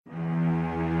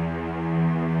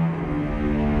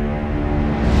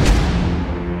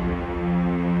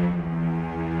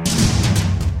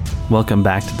Welcome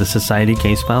back to the Society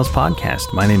Case Files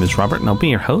podcast. My name is Robert and I'll be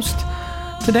your host.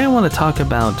 Today I want to talk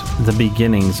about the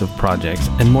beginnings of projects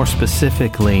and more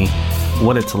specifically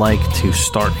what it's like to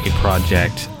start a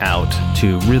project out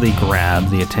to really grab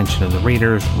the attention of the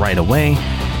readers right away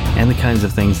and the kinds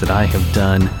of things that I have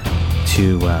done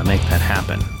to make that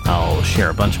happen. I'll share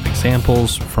a bunch of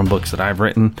examples from books that I've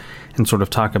written and sort of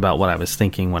talk about what I was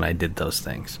thinking when I did those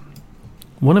things.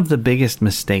 One of the biggest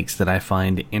mistakes that I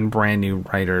find in brand new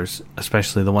writers,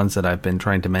 especially the ones that I've been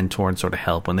trying to mentor and sort of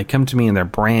help, when they come to me and they're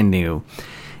brand new,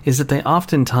 is that they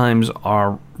oftentimes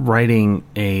are writing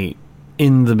a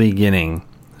in the beginning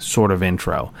sort of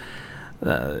intro.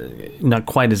 Not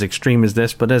quite as extreme as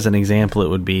this, but as an example, it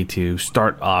would be to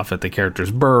start off at the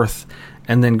character's birth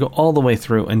and then go all the way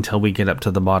through until we get up to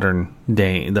the modern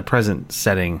day, the present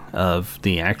setting of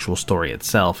the actual story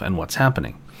itself and what's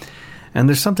happening. And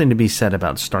there's something to be said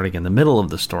about starting in the middle of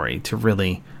the story to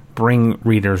really bring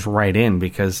readers right in,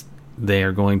 because they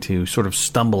are going to sort of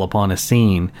stumble upon a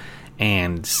scene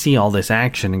and see all this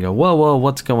action and go, whoa,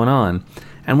 what's going on?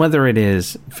 And whether it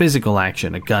is physical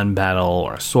action, a gun battle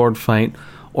or a sword fight,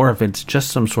 or if it's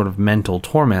just some sort of mental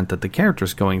torment that the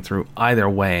character's going through, either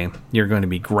way, you're going to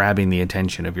be grabbing the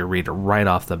attention of your reader right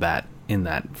off the bat in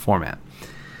that format.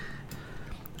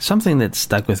 Something that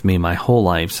stuck with me my whole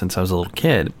life since I was a little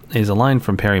kid is a line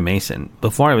from Perry Mason.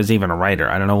 Before I was even a writer,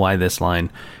 I don't know why this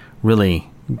line really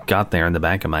got there in the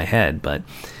back of my head, but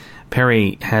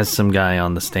Perry has some guy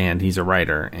on the stand, he's a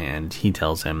writer, and he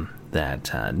tells him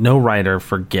that no writer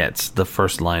forgets the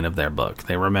first line of their book.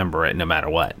 They remember it no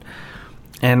matter what.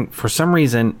 And for some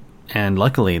reason, and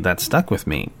luckily that stuck with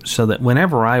me, so that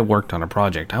whenever I worked on a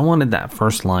project, I wanted that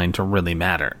first line to really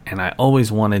matter. And I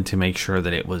always wanted to make sure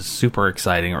that it was super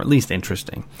exciting or at least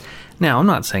interesting. Now, I'm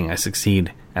not saying I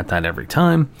succeed at that every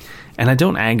time, and I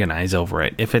don't agonize over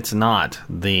it if it's not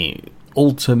the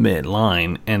ultimate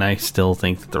line and I still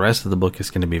think that the rest of the book is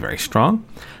going to be very strong.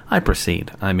 I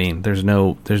proceed. I mean, there's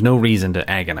no reason to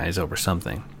agonize over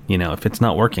something. You know, if it's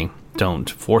not working, don't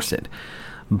force it.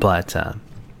 But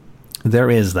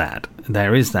there is that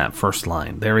first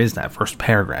line, there is that first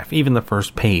paragraph, even the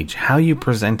first page, how you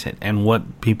present it and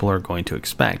what people are going to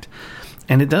expect.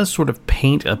 And it does sort of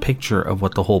paint a picture of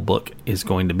what the whole book is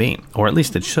going to be, or at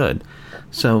least it should.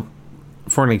 So,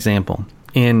 for an example,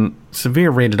 in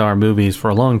severe rated R movies for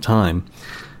a long time,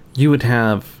 you would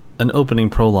have an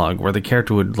opening prologue where the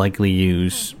character would likely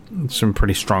use some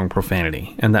pretty strong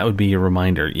profanity, and that would be your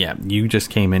reminder, yeah, you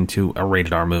just came into a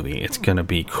rated R movie. It's going to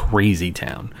be crazy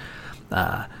town.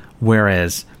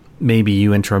 Whereas maybe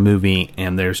you enter a movie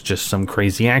and there's just some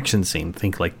crazy action scene.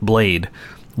 Think like Blade,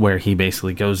 where he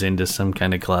basically goes into some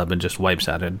kind of club and just wipes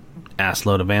out an ass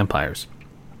load of vampires.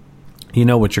 You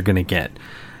know what you're going to get.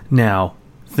 Now,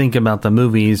 think about the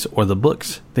movies or the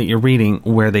books that you're reading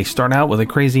where they start out with a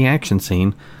crazy action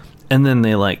scene and then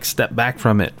they like step back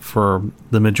from it for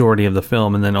the majority of the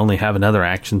film and then only have another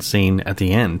action scene at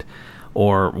the end,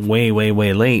 or way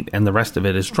late and the rest of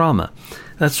it is drama.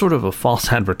 That's sort of a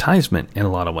false advertisement in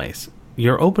a lot of ways.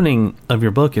 Your opening of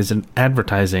your book is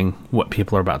advertising what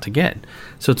people are about to get.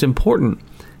 So it's important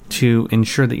to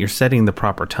ensure that you're setting the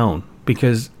proper tone,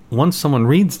 because once someone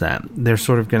reads that, they're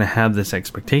sort of going to have this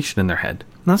expectation in their head.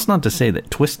 And that's not to say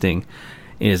that twisting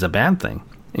is a bad thing.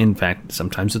 In fact,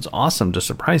 sometimes it's awesome to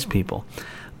surprise people.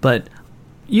 But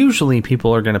usually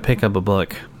people are going to pick up a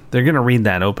book, they're going to read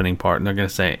that opening part, and they're going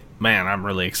to say, man, I'm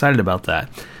really excited about that.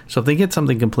 So if they get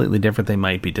something completely different, they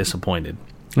might be disappointed.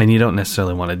 And you don't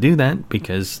necessarily want to do that,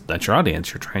 because that's your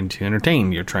audience. You're trying to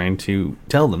entertain. You're trying to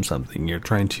tell them something. You're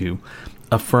trying to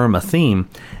affirm a theme.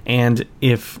 And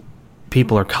if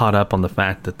people are caught up on the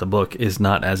fact that the book is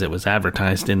not as it was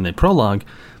advertised in the prologue,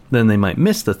 then they might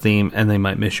miss the theme and they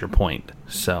might miss your point.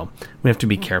 So we have to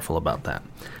be careful about that.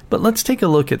 But let's take a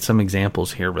look at some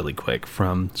examples here really quick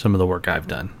from some of the work I've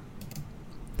done.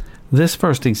 This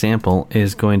first example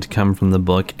is going to come from the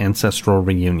book Ancestral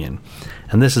Reunion,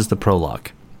 and this is the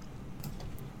prologue.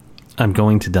 I'm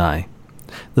going to die.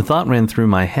 The thought ran through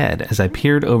my head as I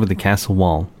peered over the castle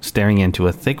wall, staring into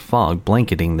a thick fog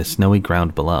blanketing the snowy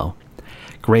ground below.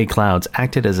 Gray clouds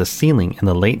acted as a ceiling in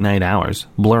the late night hours,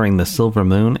 blurring the silver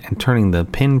moon and turning the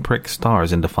pinprick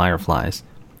stars into fireflies.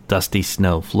 Dusty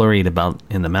snow flurried about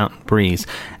in the mountain breeze,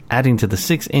 adding to the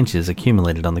 6 inches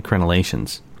accumulated on the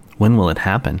crenellations. When will it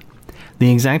happen?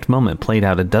 The exact moment played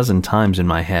out a dozen times in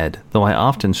my head, though I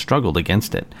often struggled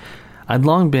against it. I'd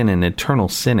long been an eternal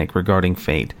cynic regarding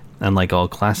fate, and like all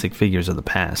classic figures of the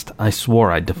past, I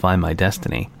swore I'd defy my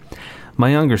destiny. My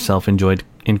younger self enjoyed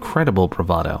incredible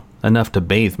bravado, enough to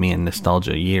bathe me in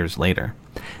nostalgia years later.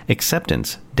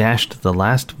 Acceptance dashed the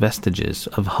last vestiges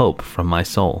of hope from my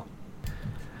soul.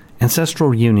 Ancestral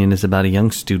Reunion is about a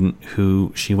young student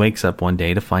who she wakes up one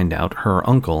day to find out her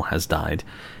uncle has died,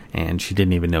 and she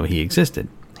didn't even know he existed.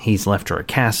 He's left her a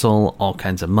castle, all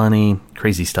kinds of money,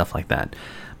 crazy stuff like that.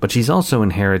 But she's also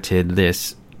inherited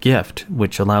this gift,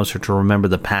 which allows her to remember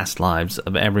the past lives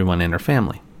of everyone in her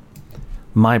family.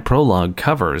 My prologue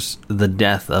covers the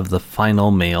death of the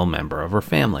final male member of her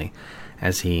family,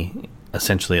 as he,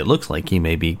 essentially it looks like he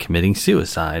may be committing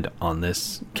suicide on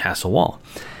this castle wall.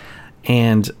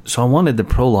 And so I wanted the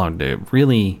prologue to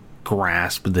really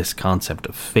grasp this concept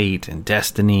of fate and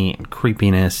destiny and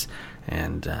creepiness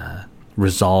and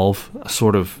resolve, a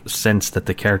sort of sense that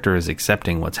the character is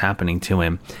accepting what's happening to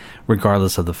him,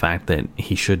 regardless of the fact that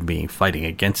he should be fighting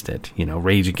against it,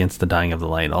 rage against the dying of the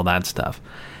light, all that stuff.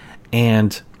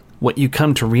 And what you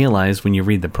come to realize when you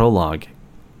read the prologue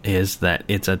is that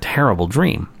it's a terrible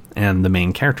dream. And the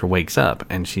main character wakes up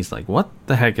and she's like, what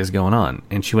the heck is going on?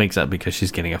 And she wakes up because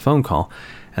she's getting a phone call,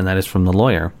 and that is from the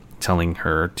lawyer telling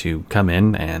her to come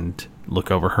in and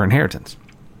look over her inheritance.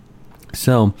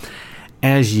 So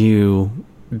as you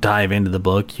dive into the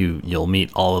book, you'll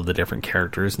meet all of the different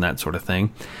characters and that sort of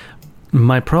thing.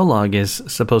 My prologue is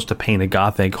supposed to paint a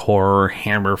gothic horror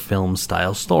Hammer film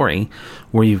style story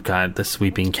where you've got the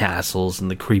sweeping castles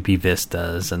and the creepy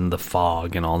vistas and the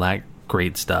fog and all that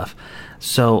great stuff.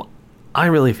 So I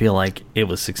really feel like it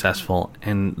was successful,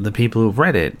 and the people who've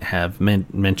read it have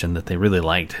mentioned that they really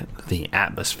liked the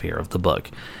atmosphere of the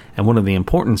book. And one of the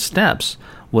important steps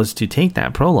was to take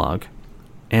that prologue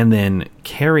and then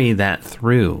carry that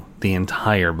through the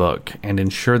entire book and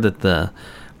ensure that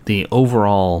the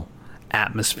overall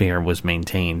atmosphere was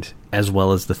maintained, as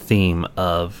well as the theme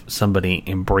of somebody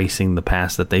embracing the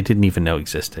past that they didn't even know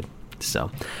existed.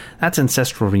 So that's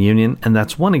Ancestral Reunion, and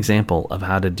that's one example of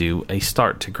how to do a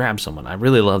start to grab someone. I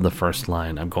really love the first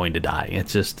line, I'm going to die.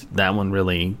 It's just, that one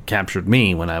really captured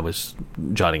me when I was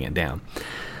jotting it down.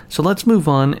 So let's move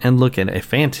on and look at a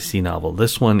fantasy novel.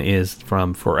 This one is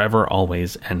from Forever,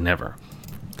 Always, and Never.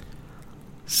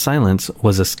 Silence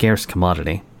was a scarce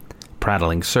commodity.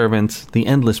 Prattling servants, the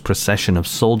endless procession of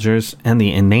soldiers, and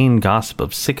the inane gossip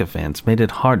of sycophants made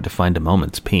it hard to find a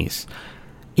moment's peace.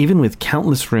 Even with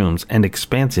countless rooms and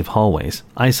expansive hallways,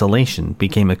 isolation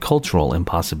became a cultural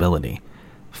impossibility.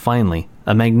 Finally,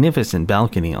 a magnificent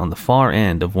balcony on the far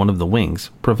end of one of the wings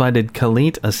provided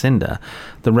Khalit Asinda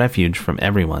the refuge from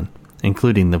everyone,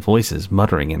 including the voices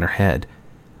muttering in her head.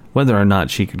 Whether or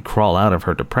not she could crawl out of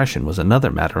her depression was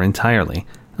another matter entirely,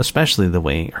 especially the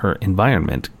way her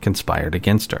environment conspired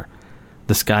against her.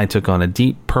 The sky took on a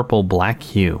deep purple-black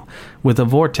hue, with a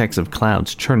vortex of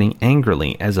clouds churning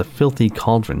angrily as a filthy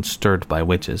cauldron stirred by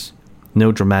witches.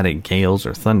 No dramatic gales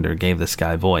or thunder gave the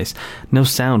sky voice, no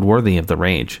sound worthy of the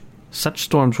rage. Such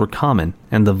storms were common,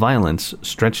 and the violence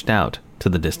stretched out to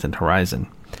the distant horizon.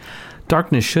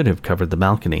 Darkness should have covered the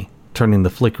balcony, turning the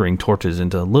flickering torches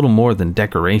into little more than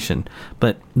decoration,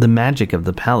 but the magic of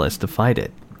the palace defied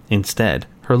it. Instead,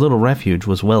 her little refuge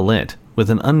was well lit, with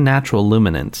an unnatural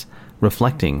luminance,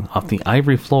 reflecting off the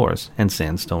ivory floors and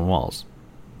sandstone walls.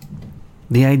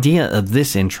 The idea of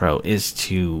this intro is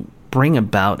to bring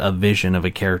about a vision of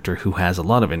a character who has a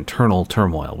lot of internal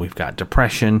turmoil. We've got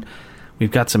depression,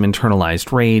 we've got some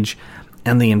internalized rage,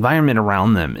 and the environment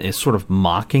around them is sort of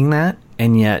mocking that,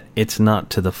 and yet it's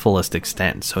not to the fullest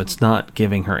extent, so it's not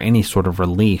giving her any sort of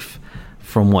relief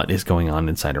from what is going on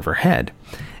inside of her head.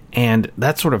 And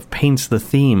that sort of paints the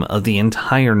theme of the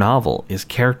entire novel, is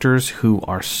characters who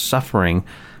are suffering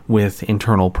with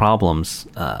internal problems,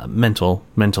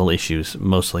 mental issues,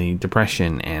 mostly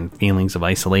depression and feelings of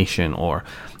isolation or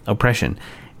oppression.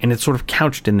 And it's sort of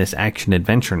couched in this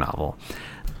action-adventure novel.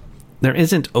 There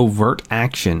isn't overt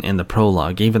action in the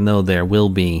prologue, even though there will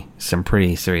be some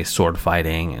pretty serious sword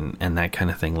fighting and that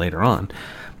kind of thing later on.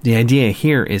 The idea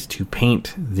here is to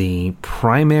paint the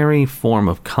primary form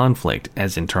of conflict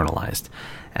as internalized,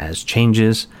 as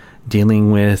changes, dealing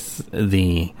with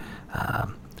the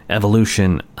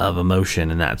evolution of emotion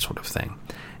and that sort of thing.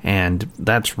 And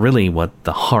that's really what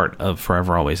the heart of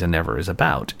Forever, Always, and Never is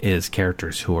about, is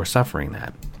characters who are suffering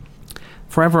that.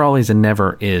 Forever, Always, and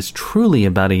Never is truly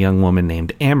about a young woman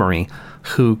named Amory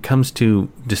who comes to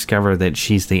discover that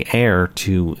she's the heir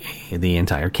to the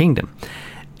entire kingdom.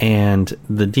 And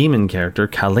the demon character,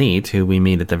 Khalit, who we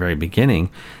meet at the very beginning,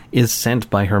 is sent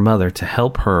by her mother to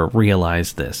help her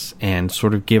realize this and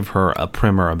sort of give her a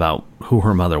primer about who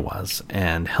her mother was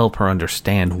and help her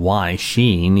understand why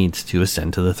she needs to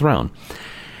ascend to the throne.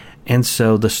 And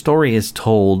so the story is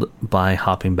told by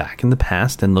hopping back in the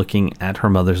past and looking at her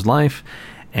mother's life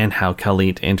and how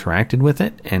Khalit interacted with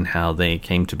it and how they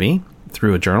came to be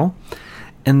through a journal.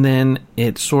 And then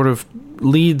it sort of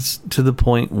leads to the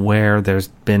point where there's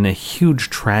been a huge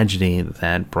tragedy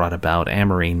that brought about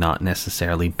Amory not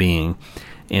necessarily being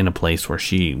in a place where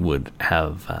she would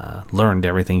have learned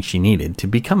everything she needed to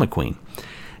become a queen.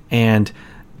 And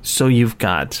so you've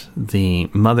got the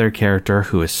mother character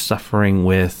who is suffering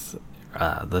with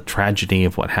the tragedy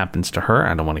of what happens to her.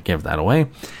 I don't want to give that away.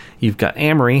 You've got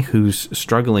Amory, who's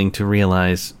struggling to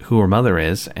realize who her mother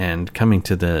is and coming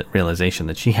to the realization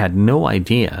that she had no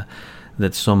idea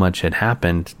that so much had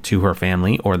happened to her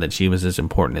family or that she was as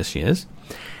important as she is.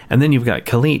 And then you've got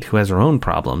Khalid, who has her own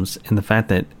problems in the fact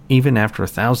that even after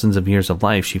thousands of years of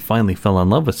life, she finally fell in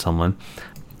love with someone,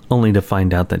 only to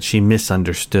find out that she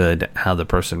misunderstood how the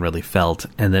person really felt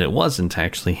and that it wasn't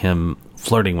actually him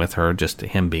flirting with her, just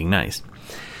him being nice.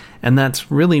 And that's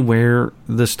really where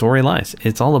the story lies.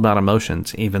 It's all about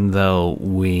emotions, even though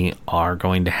we are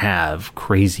going to have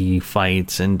crazy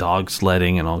fights and dog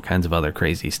sledding and all kinds of other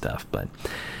crazy stuff. But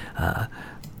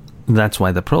that's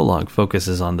why the prologue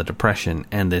focuses on the depression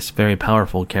and this very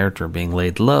powerful character being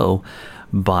laid low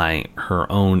by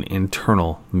her own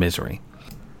internal misery.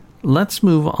 Let's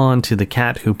move on to The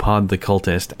Cat Who Pawed the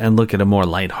Cultist and look at a more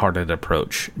lighthearted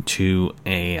approach to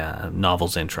a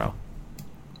novel's intro.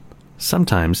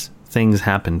 Sometimes things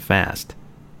happen fast.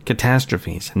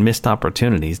 Catastrophes and missed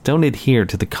opportunities don't adhere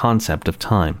to the concept of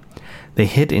time. They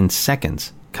hit in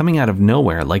seconds, coming out of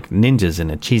nowhere like ninjas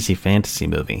in a cheesy fantasy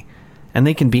movie. And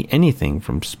they can be anything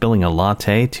from spilling a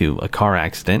latte to a car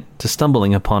accident to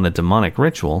stumbling upon a demonic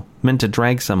ritual meant to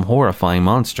drag some horrifying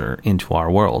monster into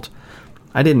our world.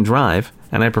 I didn't drive,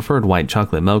 and I preferred white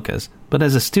chocolate mochas, but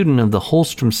as a student of the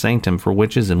Holstrom Sanctum for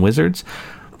Witches and Wizards,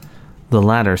 the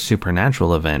latter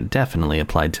supernatural event definitely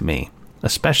applied to me,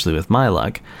 especially with my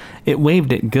luck. It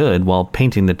waved it good while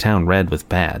painting the town red with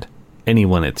bad.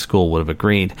 Anyone at school would have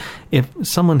agreed. If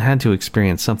someone had to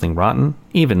experience something rotten,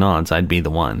 even odds I'd be the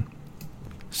one.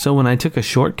 So when I took a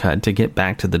shortcut to get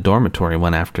back to the dormitory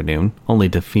one afternoon, only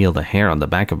to feel the hair on the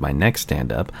back of my neck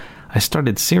stand up, I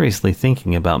started seriously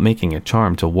thinking about making a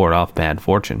charm to ward off bad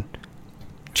fortune.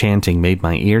 Chanting made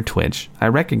my ear twitch. I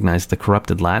recognized the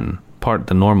corrupted Latin, part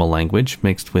the normal language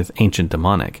mixed with ancient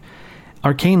demonic.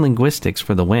 Arcane linguistics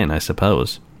for the win, I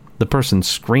suppose. The person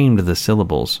screamed the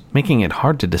syllables, making it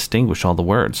hard to distinguish all the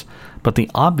words, but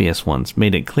the obvious ones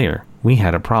made it clear we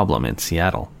had a problem in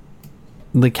Seattle.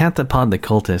 The Cat That Pawed the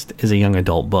Cultist is a young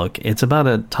adult book. It's about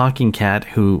a talking cat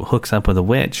who hooks up with a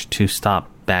witch to stop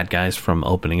bad guys from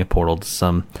opening a portal to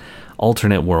some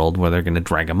alternate world where they're going to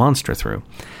drag a monster through.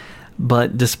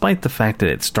 But despite the fact that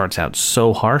it starts out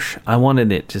so harsh, I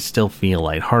wanted it to still feel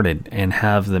lighthearted and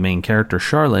have the main character,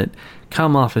 Charlotte,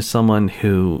 come off as someone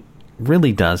who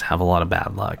really does have a lot of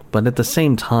bad luck. But at the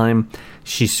same time,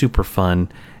 she's super fun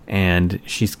and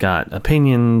she's got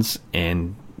opinions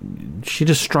and she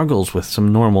just struggles with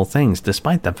some normal things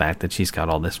despite the fact that she's got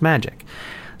all this magic.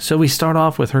 So we start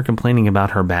off with her complaining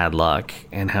about her bad luck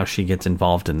and how she gets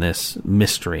involved in this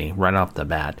mystery right off the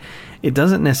bat. It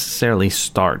doesn't necessarily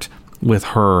start with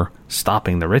her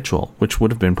stopping the ritual, which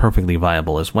would have been perfectly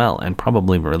viable as well and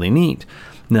probably really neat.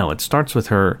 No, it starts with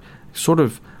her sort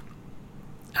of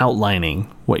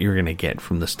outlining what you're going to get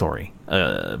from the story.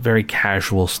 A very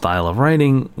casual style of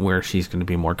writing where she's going to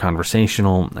be more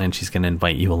conversational and she's going to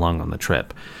invite you along on the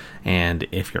trip. And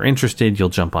if you're interested, you'll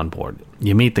jump on board.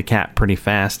 You meet the cat pretty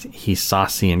fast. He's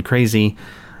saucy and crazy.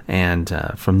 And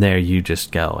from there, you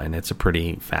just go. And it's a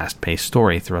pretty fast-paced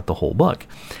story throughout the whole book.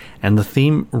 And the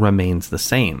theme remains the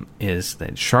same, is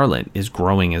that Charlotte is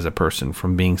growing as a person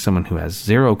from being someone who has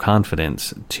zero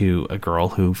confidence to a girl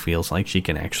who feels like she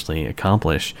can actually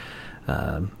accomplish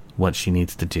what she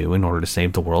needs to do in order to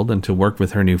save the world and to work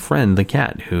with her new friend, the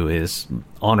cat, who is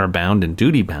honor-bound and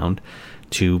duty-bound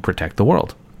to protect the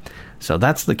world. So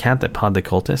that's The Cat That Pawed the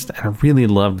Cultist, and I really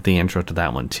loved the intro to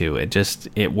that one too.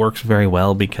 It works very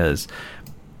well because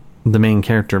the main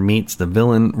character meets the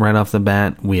villain right off the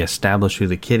bat. We establish who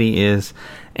the kitty is,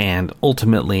 and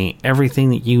ultimately everything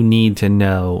that you need to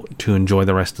know to enjoy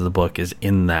the rest of the book is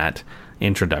in that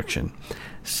introduction.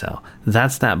 So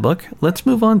that's that book. Let's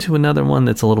move on to another one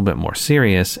that's a little bit more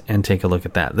serious and take a look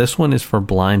at that. This one is for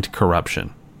Blind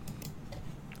Corruption.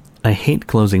 I hate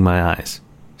closing my eyes.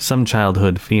 Some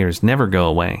childhood fears never go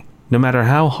away. No matter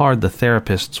how hard the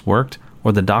therapists worked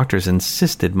or the doctors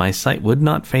insisted my sight would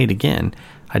not fade again,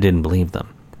 I didn't believe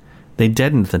them. They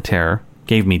deadened the terror,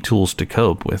 gave me tools to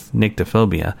cope with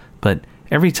nyctophobia, but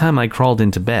every time I crawled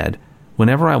into bed,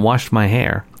 whenever I washed my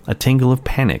hair, a tingle of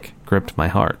panic gripped my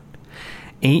heart.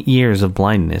 8 years of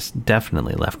blindness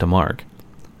definitely left a mark.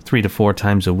 3 to 4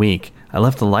 times a week, I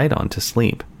left the light on to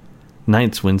sleep.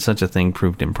 Nights when such a thing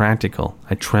proved impractical,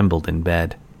 I trembled in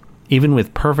bed. Even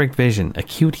with perfect vision,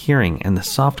 acute hearing, and the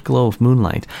soft glow of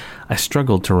moonlight, I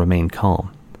struggled to remain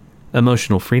calm.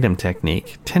 Emotional freedom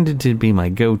technique tended to be my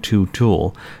go-to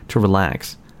tool to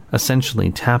relax, essentially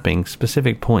tapping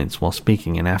specific points while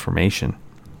speaking an affirmation.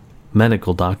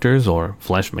 Medical doctors, or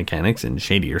flesh mechanics in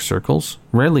shadier circles,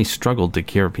 rarely struggled to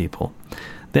cure people.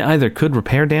 They either could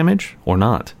repair damage or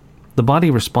not. The body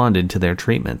responded to their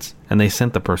treatments, and they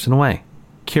sent the person away,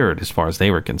 cured as far as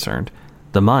they were concerned.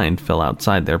 The mind fell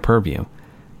outside their purview.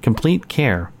 Complete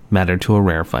care mattered to a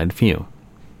rarefied few.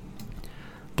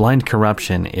 Blind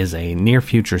Corruption is a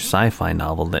near-future sci-fi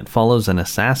novel that follows an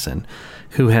assassin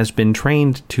who has been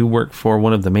trained to work for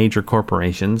one of the major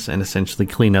corporations and essentially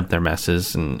clean up their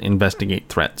messes and investigate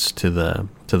threats to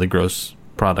the gross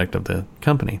product of the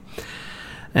company.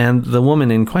 And the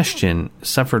woman in question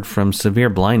suffered from severe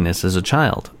blindness as a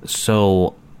child,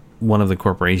 so one of the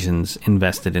corporations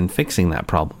invested in fixing that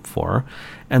problem for her,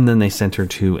 and then they sent her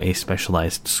to a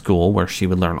specialized school where she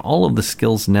would learn all of the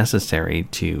skills necessary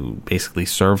to basically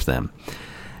serve them.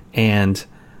 And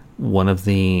one of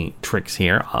the tricks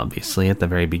here, obviously, at the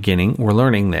very beginning, we're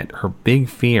learning that her big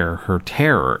fear, her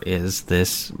terror, is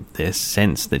this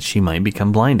sense that she might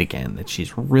become blind again, that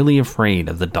she's really afraid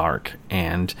of the dark.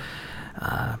 And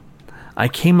I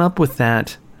came up with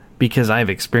that because I've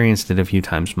experienced it a few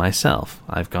times myself.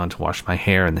 I've gone to wash my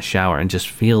hair in the shower and just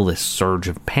feel this surge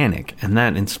of panic, and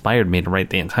that inspired me to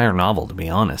write the entire novel, to be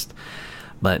honest.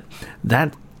 But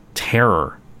that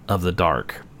terror of the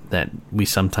dark that we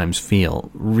sometimes feel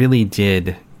really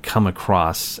did come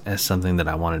across as something that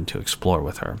I wanted to explore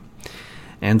with her.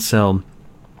 And so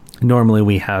normally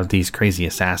we have these crazy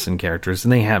assassin characters,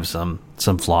 and they have some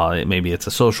flaw. Maybe it's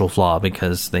a social flaw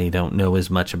because they don't know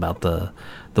as much about the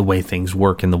way things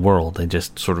work in the world. They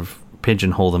just sort of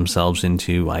pigeonhole themselves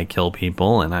into, I kill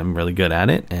people and I'm really good at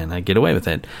it and I get away with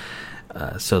it.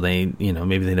 So they,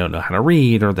 maybe they don't know how to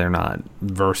read, or they're not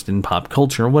versed in pop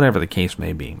culture, whatever the case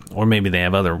may be. Or maybe they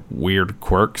have other weird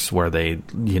quirks where they,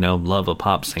 love a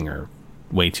pop singer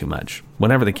way too much.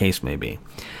 Whatever the case may be.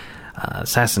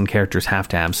 Assassin characters have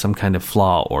to have some kind of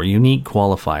flaw or unique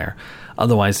qualifier.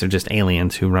 Otherwise, they're just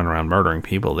aliens who run around murdering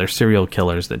people. They're serial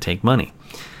killers that take money.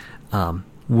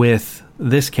 With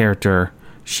this character,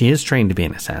 she is trained to be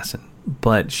an assassin,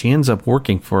 but she ends up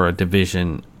working for a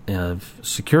division of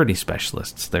security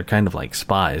specialists. They're kind of like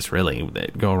spies, really,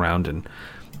 that go around and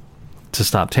to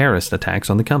stop terrorist attacks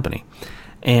on the company.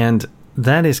 And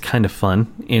that is kind of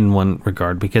fun in one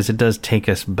regard because it does take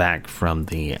us back from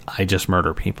the I just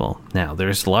murder people. Now,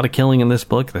 there's a lot of killing in this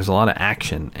book. There's a lot of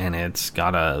action, and it's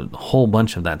got a whole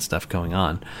bunch of that stuff going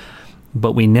on.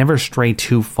 But we never stray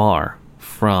too far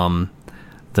from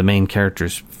the main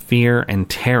character's fear and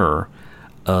terror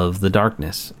of the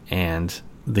darkness, and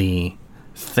the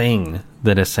thing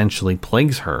that essentially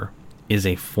plagues her is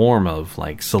a form of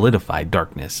solidified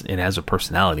darkness. It has a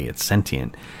personality, it's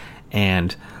sentient,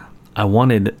 and I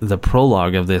wanted the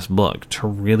prologue of this book to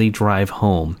really drive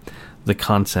home the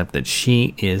concept that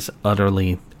she is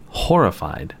utterly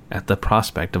horrified at the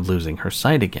prospect of losing her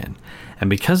sight again, and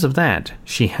because of that,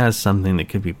 she has something that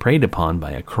could be preyed upon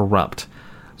by a corrupt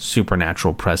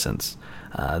supernatural presence.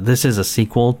 This is a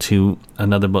sequel to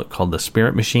another book called The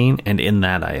Spirit Machine, and in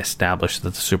that I established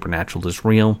that the supernatural is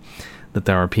real, that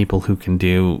there are people who can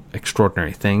do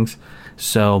extraordinary things.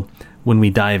 So when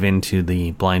we dive into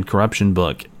the Blind Corruption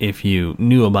book, if you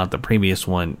knew about the previous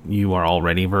one, you are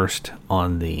already versed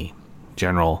on the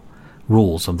general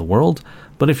rules of the world.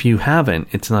 But if you haven't,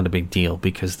 it's not a big deal,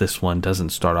 because this one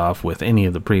doesn't start off with any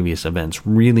of the previous events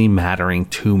really mattering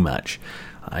too much.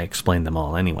 I explained them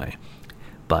all anyway.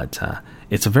 But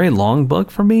it's a very long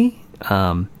book for me,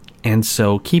 and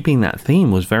so keeping that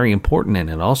theme was very important, and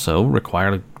it also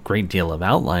required a great deal of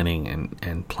outlining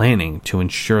and planning to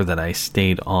ensure that I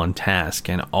stayed on task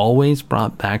and always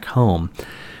brought back home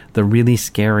the really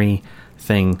scary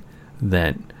thing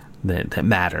that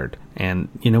mattered. And,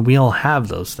 we all have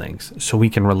those things, so we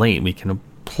can relate. We can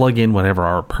plug in whatever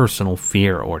our personal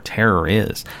fear or terror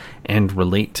is and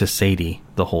relate to Sadie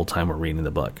the whole time we're reading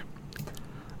the book.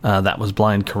 That was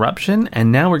Blind Corruption,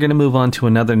 and now we're going to move on to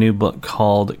another new book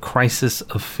called Crisis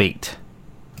of Fate.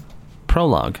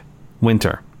 Prologue.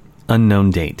 Winter.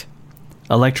 Unknown date.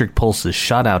 Electric pulses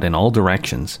shot out in all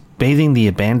directions, bathing the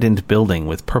abandoned building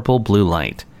with purple-blue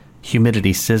light.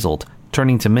 Humidity sizzled,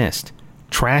 turning to mist.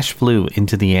 Trash flew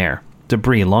into the air,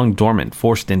 debris long dormant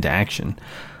forced into action.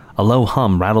 A low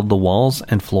hum rattled the walls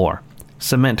and floor.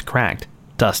 Cement cracked.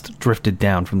 Dust drifted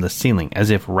down from the ceiling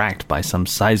as if racked by some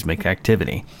seismic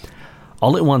activity.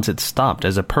 All at once it stopped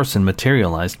as a person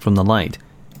materialized from the light.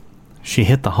 She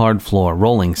hit the hard floor,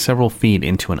 rolling several feet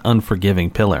into an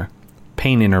unforgiving pillar.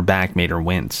 Pain in her back made her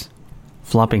wince.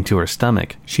 Flopping to her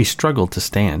stomach, she struggled to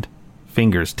stand.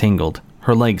 Fingers tingled,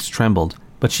 her legs trembled,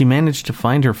 but she managed to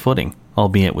find her footing,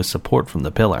 albeit with support from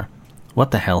the pillar.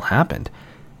 What the hell happened?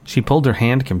 She pulled her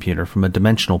hand computer from a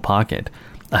dimensional pocket.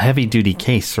 A heavy-duty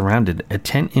case surrounded a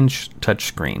 10-inch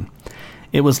touchscreen.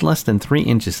 It was less than 3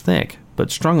 inches thick,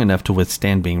 but strong enough to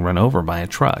withstand being run over by a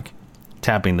truck.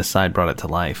 Tapping the side brought it to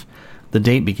life. The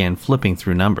date began flipping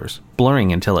through numbers,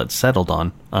 blurring until it settled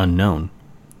on unknown.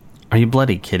 "Are you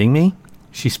bloody kidding me?"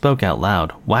 She spoke out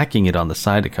loud, whacking it on the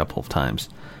side a couple of times.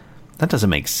 "That doesn't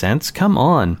make sense. Come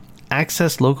on.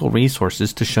 Access local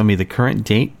resources to show me the current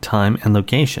date, time, and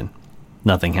location."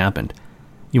 Nothing happened.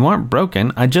 "You aren't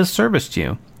broken. I just serviced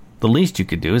you. The least you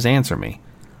could do is answer me."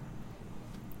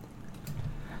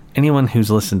 Anyone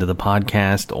who's listened to the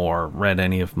podcast or read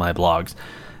any of my blogs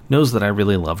knows that I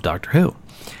really love Doctor Who.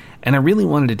 And I really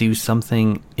wanted to do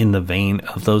something in the vein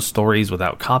of those stories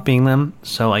without copying them,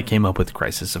 so I came up with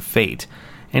Crisis of Fate.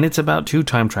 And it's about 2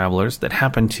 time travelers that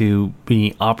happen to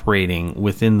be operating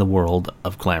within the world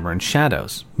of Glamour and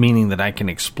Shadows, meaning that I can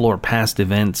explore past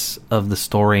events of the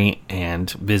story and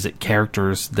visit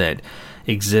characters that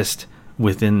exist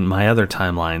within my other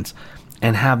timelines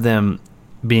and have them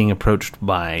being approached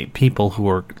by people who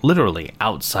are literally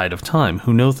outside of time,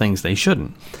 who know things they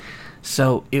shouldn't.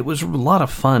 So it was a lot of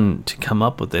fun to come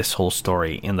up with this whole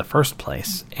story in the first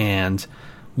place. And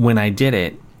when I did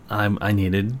it, I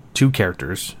needed 2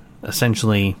 characters,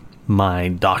 essentially my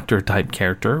doctor-type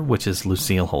character, which is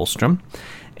Lucille Holstrom,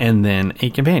 and then a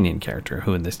companion character,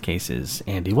 who in this case is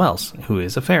Andy Wells, who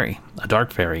is a fairy, a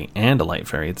dark fairy and a light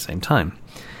fairy at the same time.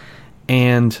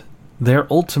 And their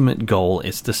ultimate goal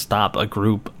is to stop a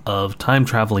group of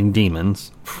time-traveling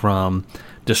demons from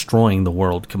destroying the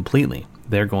world completely.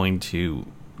 They're going to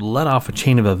let off a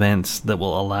chain of events that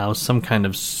will allow some kind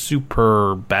of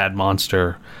super bad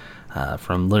monster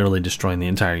from literally destroying the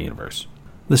entire universe.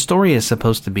 The story is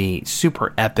supposed to be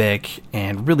super epic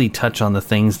and really touch on the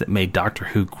things that made Doctor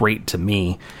Who great to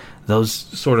me. Those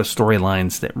sort of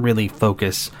storylines that really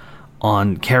focus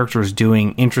on characters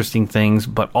doing interesting things,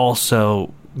 but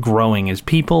also growing as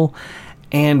people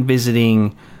and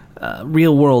visiting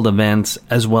real-world events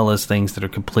as well as things that are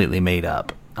completely made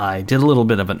up. I did a little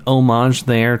bit of an homage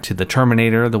there to the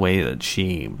Terminator, the way that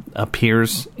she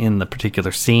appears in the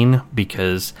particular scene,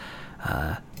 because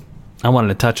I wanted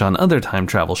to touch on other time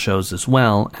travel shows as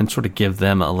well and sort of give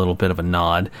them a little bit of a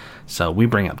nod. So we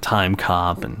bring up Time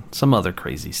Cop and some other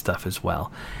crazy stuff as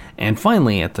well. And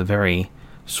finally, at the very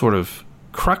sort of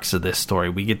crux of this story,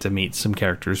 we get to meet some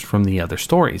characters from the other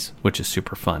stories, which is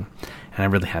super fun. And I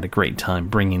really had a great time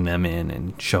bringing them in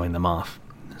and showing them off.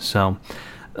 So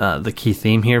the key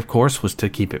theme here, of course, was to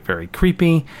keep it very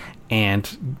creepy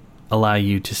and allow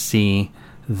you to see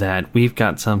that we've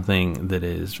got something that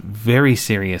is very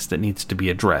serious that needs to be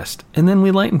addressed. And then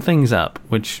we lighten things up,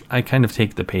 which I kind of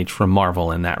take the page from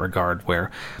Marvel in that regard,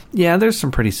 where, yeah, there's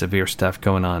some pretty severe stuff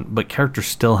going on, but characters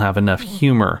still have enough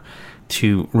humor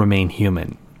to remain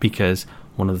human, because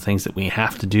one of the things that we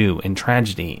have to do in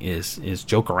tragedy is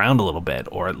joke around a little bit,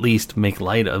 or at least make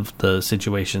light of the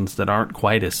situations that aren't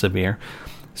quite as severe,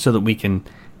 so that we can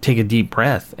take a deep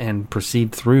breath and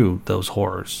proceed through those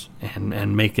horrors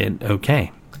and make it okay.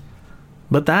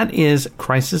 But that is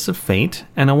Crisis of Fate,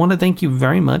 and I want to thank you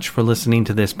very much for listening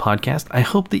to this podcast. I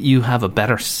hope that you have a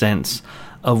better sense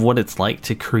of what it's like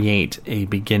to create a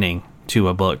beginning to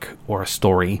a book or a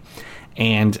story,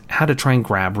 and how to try and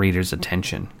grab readers'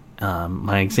 attention.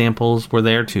 My examples were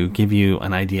there to give you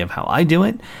an idea of how I do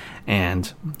it, and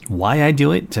why I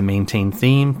do it, to maintain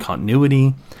theme,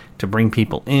 continuity, to bring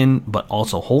people in, but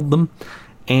also hold them.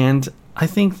 And I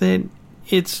think that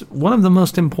it's one of the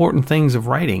most important things of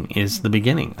writing is the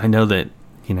beginning. I know that,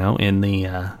 in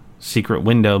the Secret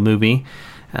Window movie,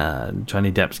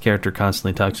 Johnny Depp's character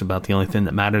constantly talks about the only thing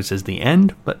that matters is the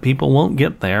end, but people won't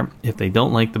get there if they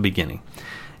don't like the beginning.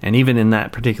 And even in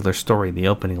that particular story, the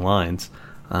opening lines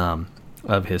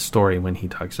of his story, when he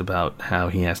talks about how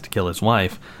he has to kill his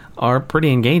wife, are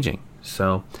pretty engaging.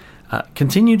 So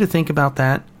continue to think about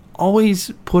that.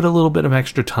 Always put a little bit of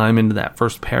extra time into that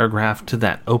first paragraph, to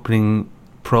that opening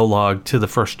prologue, to the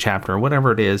first chapter,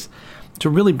 whatever it is, to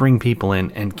really bring people in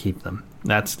and keep them.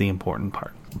 That's the important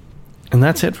part. And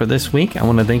that's it for this week. I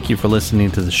want to thank you for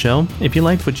listening to the show. If you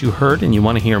liked what you heard and you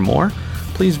want to hear more,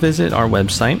 please visit our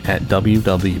website at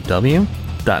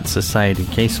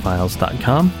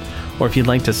www.societycasefiles.com. Or if you'd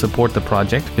like to support the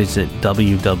project, visit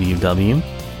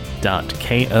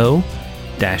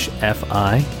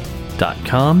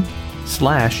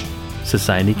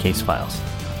www.ko-fi.com/Society Case Files.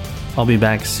 I'll be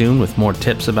back soon with more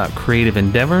tips about creative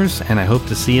endeavors, and I hope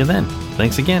to see you then.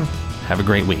 Thanks again. Have a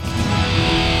great week.